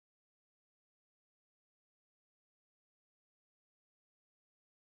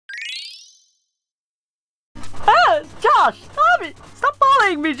Josh, stop it! Stop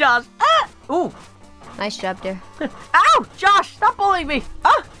bullying me, Josh! Ah! Ooh! Nice job there. Ow! Josh, stop bullying me!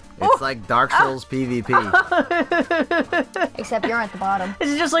 Ah! It's like Dark Souls PvP. Except you're at the bottom. This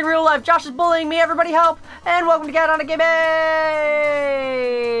is just like real life. Josh is bullying me. Everybody help! And welcome to Catatonic Gaming!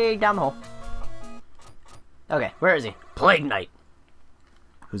 Down the hole. Okay, where is he? Plague Knight.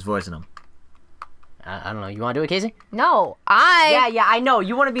 Who's voicing him? I don't know. You want to do it, Casey? No, Yeah, I know.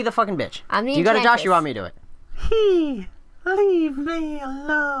 You want to be the fucking bitch. I'm the You got it, Josh? Enchantress. You want me to do it? Leave me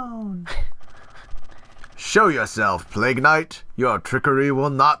alone. Show yourself, Plague Knight. Your trickery will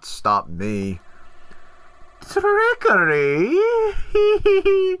not stop me. Trickery?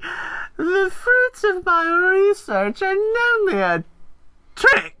 The fruits of my research are only a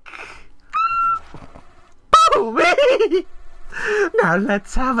trick. Boom! Now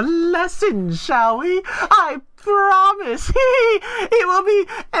let's have a lesson, shall we? I promise it will be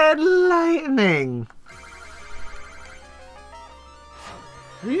enlightening.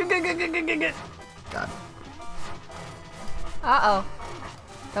 God. Uh-oh.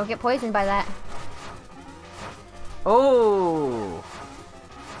 Don't get poisoned by that. Oh.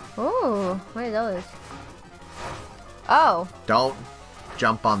 Ooh, what are those? Oh. Don't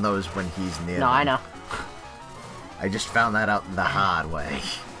jump on those when he's near No, them. I know. I just found that out the hard way.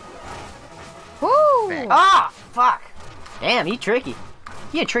 Woo! Thanks. Ah! Fuck. Damn, he tricky.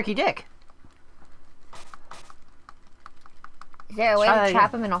 He a tricky dick. Is there a way Try to that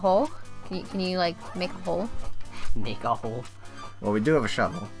trap him in a hole? Can you like make a hole? Make a hole. Well, we do have a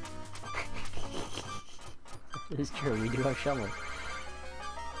shovel. It's true, we do have shovel.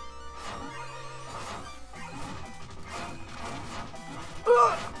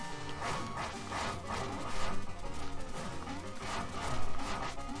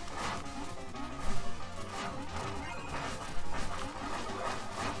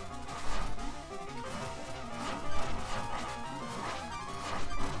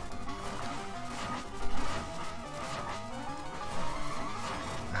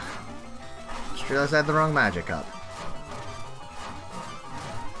 Just realized I had the wrong magic up.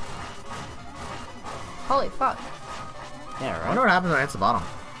 Holy fuck. Yeah, I right? wonder what happens when I hit the bottom.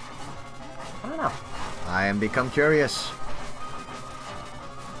 I don't know. I am become curious.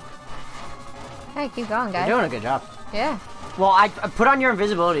 Hey, keep going, guys. You're doing a good job. Yeah. Well, I put on your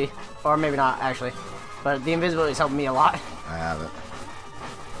invisibility. Or maybe not, actually. But the invisibility is helping me a lot. I have it.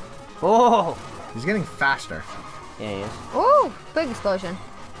 Oh! He's getting faster. Yeah, he is. Ooh, big explosion.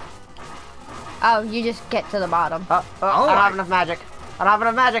 Oh, you just get to the bottom. I don't have enough magic. I don't have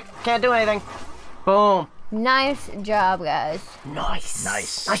enough magic. Can't do anything. Boom. Nice job, guys. Nice.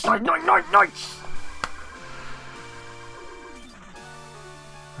 Nice. Nice, nice, nice, nice, nice.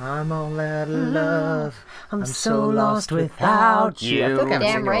 I'm all out of love. I'm so lost without you. I feel like I haven't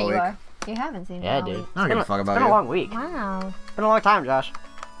seen Damn you right all you week. are. You haven't seen Yeah, it. dude. I don't give a fuck about It's been you. a long week. Wow. It's been a long time, Josh.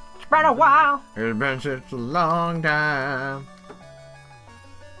 It's been a while. It's been such a long time.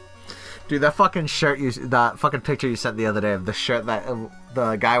 Dude, that fucking shirt that fucking picture you sent the other day of the shirt that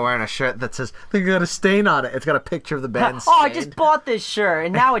the guy wearing a shirt that says they got a stain on it. It's got a picture of the band. Oh, I Stained. just bought this shirt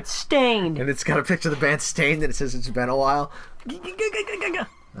and now it's stained. And it's got a picture of the band Stained and it says it's been a while.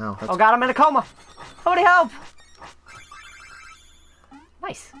 Oh, that's Oh god, I'm in a coma. Somebody help!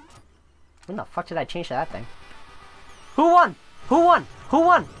 Nice. When the fuck did I change to that thing? Who won? Who won? Who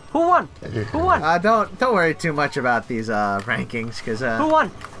won? Who won? Who won? don't worry too much about these rankings, because Who won?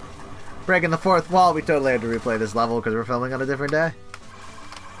 breaking the fourth wall, we totally had to replay this level because we're filming on a different day.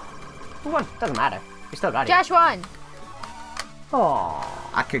 Who won? Doesn't matter. We still got it. Josh won. Oh.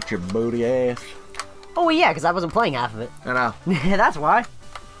 I kicked your booty ass. Oh yeah, because I wasn't playing half of it. I know. That's why.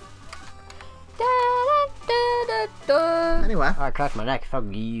 Da, da, da, da, da. Anyway. Oh, I cracked my neck. Fuck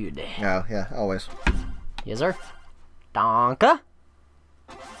you. Oh, yeah, always. Yes, sir. Donka.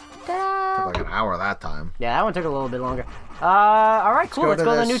 Da. Took like an hour that time. Yeah, that one took a little bit longer. Alright, cool. Let's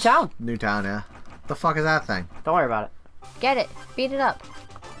go to the new this town. New town, yeah. The fuck is that thing? Don't worry about it. Get it. Beat it up.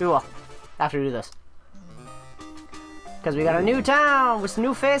 We will. After we do this. Because we got a new town with some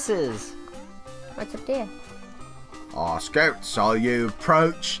new faces. What's up there? Our scouts saw you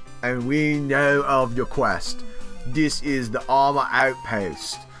approach, and we know of your quest. This is the armor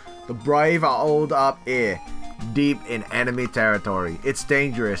outpost. The brave are holed up here, deep in enemy territory. It's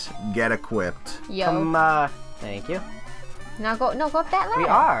dangerous. Get equipped. Yo. Thank you. Now go up that ladder. We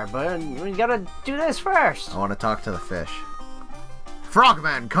are, but we gotta do this first. I want to talk to the fish.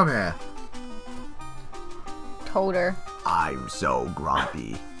 Frogman, come here. Told her. I'm so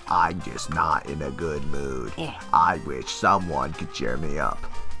grumpy. I'm just not in a good mood. Yeah. I wish someone could cheer me up.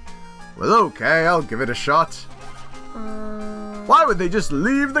 Well, okay, I'll give it a shot. Why would they just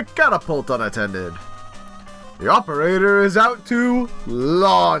leave the catapult unattended? The operator is out to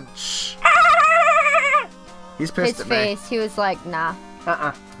launch. He's pissed His at me. face, he was like, nah.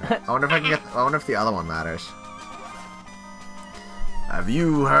 Uh-uh. I wonder if I can get. I wonder if the other one matters. Have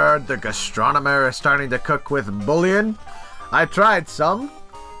you heard the gastronomer is starting to cook with bouillon? I tried some,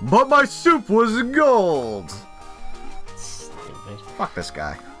 but my soup was gold. Stupid. Fuck this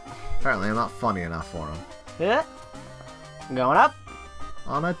guy. Apparently, I'm not funny enough for him. Yeah. Going up.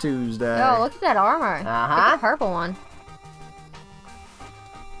 On a Tuesday. Yo, look at that armor. Look Uh-huh. at the purple one.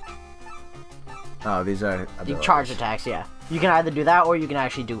 Oh, these are. You abilities. charge attacks, yeah. You can either do that or you can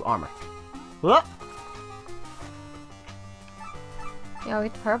actually do armor. Whoop. Yo,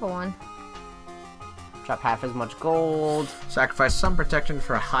 get the purple one. Drop half as much gold. Sacrifice some protection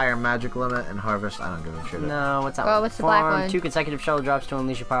for a higher magic limit and harvest. I don't give a shit. No, what's that Oh, one? what's the black Farm, one? 2 consecutive shell drops to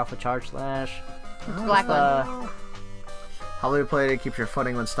unleash your powerful charge slash. Black one. Heavily plated keeps your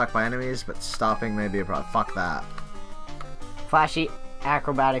footing when stuck by enemies, but stopping may be a problem. Fuck that. Flashy,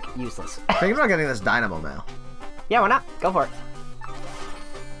 acrobatic, useless. Thinking about getting this dynamo mail. Yeah, why not? Go for it.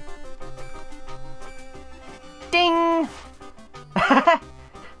 Ding!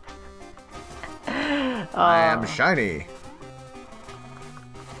 I am shiny.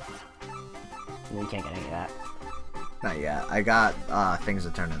 You can't get any of that. Not yet. I got things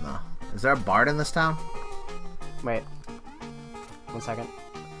to turn in though. Is there a bard in this town? Wait. 1 second.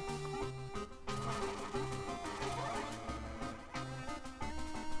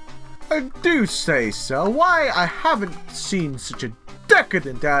 I do say so. Why I haven't seen such a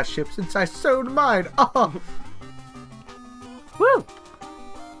decadent ass ship since I sewed mine. Oh. Woo!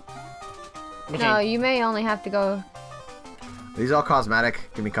 No, you may only have to go. These all cosmetic.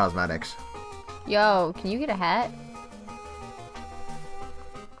 Give me cosmetics. Yo, can you get a hat?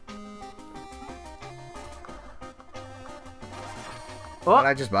 What Oh, did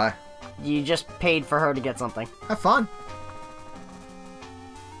I just buy? you just paid for her to get something. Have fun.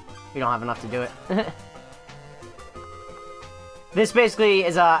 We don't have enough to do it. This basically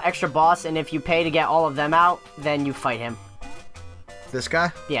is a extra boss, and if you pay to get all of them out, then you fight him. This guy?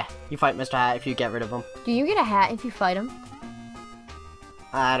 Yeah, you fight Mr. Hat if you get rid of him. Do you get a hat if you fight him?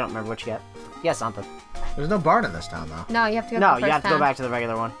 I don't remember what you get. You get something. There's no bard in this town though. No, you have to go. No, to the you first have to go town. back to the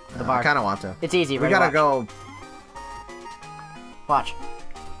regular one. The bar. I kind of want to. It's easy. We Ready, gotta watch. go. Watch.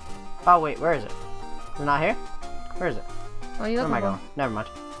 Oh wait, where is it? Is it not here? Where is it? What are you Where am looking I for? going? Never mind.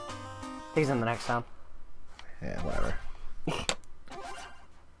 I think it's in the next town. Yeah, whatever.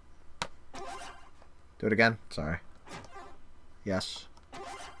 Do it again. Sorry. Yes.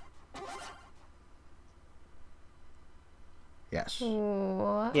 Yes.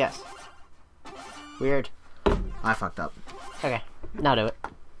 What? Yes. Weird. I fucked up. Okay, now do it.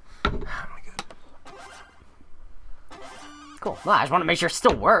 Cool. Well, I just want to make sure it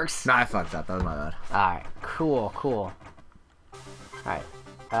still works. No, I fucked up. That was my bad. Alright, cool, cool. Alright.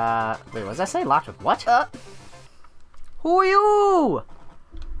 Wait, what does that say? Locked with what? Who are you?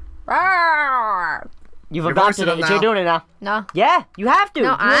 Rawr. You've You're adopted voicing it. them You're now. doing it now. No. Yeah, you have to. No,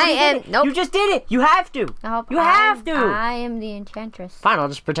 You already I am- did it. nope. You just did it. You have to. Nope. You have to. I am the enchantress. Fine, I'll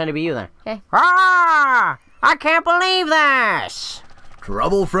just pretend to be you then. Okay. Ah! I can't believe this!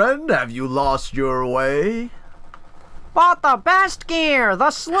 Trouble, friend? Have you lost your way? Bought the best gear,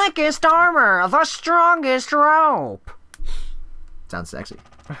 the slickest armor, the strongest rope. Sounds sexy.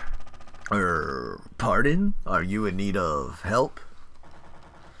 Pardon? Are you in need of help?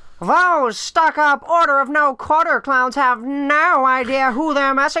 Those stuck-up Order of No Quarter clowns have no idea who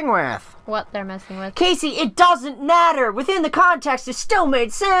they're messing with. What they're messing with? Casey, it doesn't matter. Within the context, it still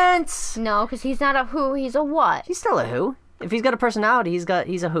made sense. No, because he's not a who, he's a what. He's still a who. If he's got a personality, he's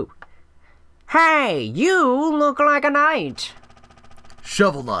a who. Hey, you look like a knight.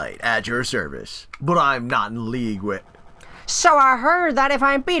 Shovel Knight at your service. But I'm not in league with... So I heard that if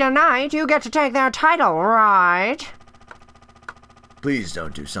I beat a knight, you get to take their title, right? Please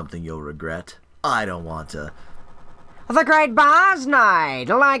don't do something you'll regret. I don't want to... The Great Boss Knight.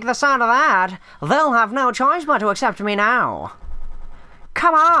 Like the sound of that, they'll have no choice but to accept me now.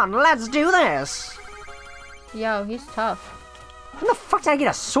 Come on, let's do this. Yo, he's tough. When the fuck did I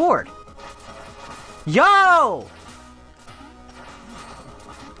get a sword? Yo!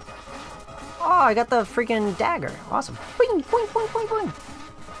 Oh, I got the freaking dagger. Awesome. Boing, boing, boing, boing, boing.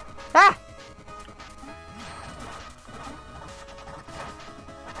 Ah!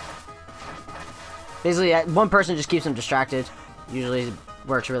 Basically, one person just keeps him distracted. Usually it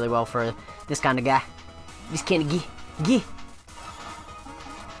works really well for this kind of guy. This kind of guy.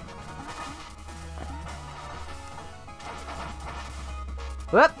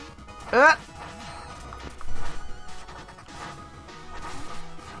 Whoop! Whoop!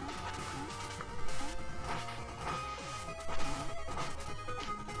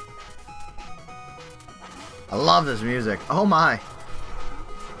 I love this music. Oh my.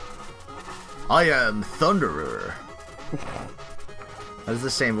 I am Thunderer. That is the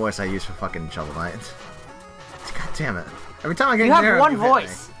same voice I use for fucking Shovel Knight. God damn it. Every time I get You near have him, one you hit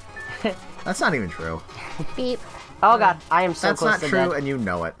voice. me. That's not even true. Beep. Oh god, I am so That's close not to true, dead. and you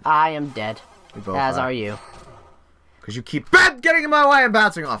know it. I am dead. We both As are you. Because you keep getting in my way and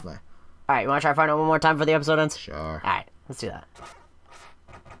bouncing off me. Alright, you wanna try to find it one more time before the episode ends? Sure. Alright, let's do that.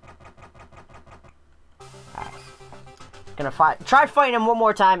 Alright. Gonna try fighting him one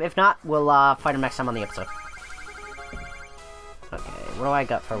more time. If not, we'll fight him next time on the episode. Okay, what do I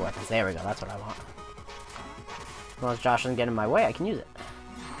got for weapons? There we go, that's what I want. As long as Josh doesn't get in my way, I can use it.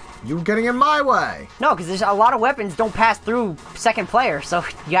 You getting in my way. No, because there's a lot of weapons don't pass through second player, so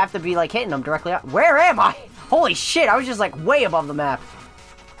you have to be like hitting them directly out. Where am I? Holy shit, I was just like way above the map.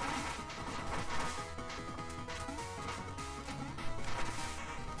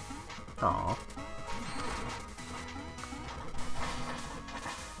 Aww.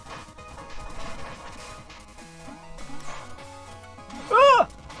 Ah!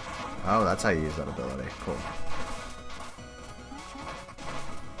 Oh, that's how you use that ability. Cool.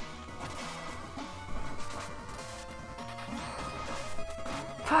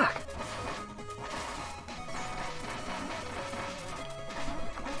 Fuck.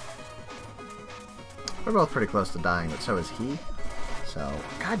 We're both pretty close to dying, but so is he. So,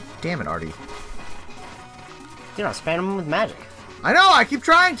 god damn it, Artie. You're not spamming him with magic. I know, I keep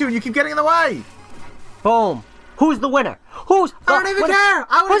trying to, and you keep getting in the way. Boom. Who's the winner? Who's the I don't even winner? care.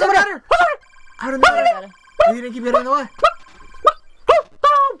 I would Who's the have winner? better. I would have been better. You didn't keep getting in the way. Who's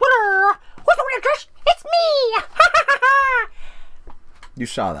the winner? Who's the winner, Trish? It's me! You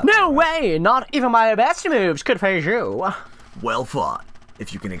saw that. No way! Not even my best moves could phase you. Well fought.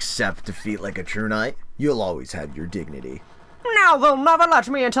 If you can accept defeat like a true knight, you'll always have your dignity. Now they'll never let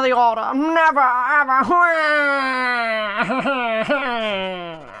me into the order. Never, ever.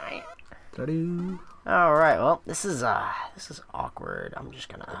 Ta-doo. All right. Well, this is awkward. I'm just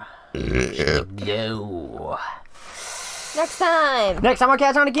gonna go. Next time. Next time on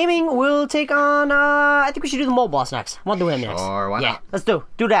Catatonic Gaming, we'll take on. I think we should do the mole boss next. We'll do him next. Sure, why yeah, not? let's do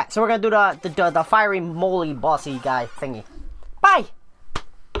that. So we're gonna do the fiery moley bossy guy thingy. Bye.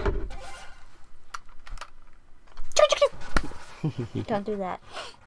 Don't do that.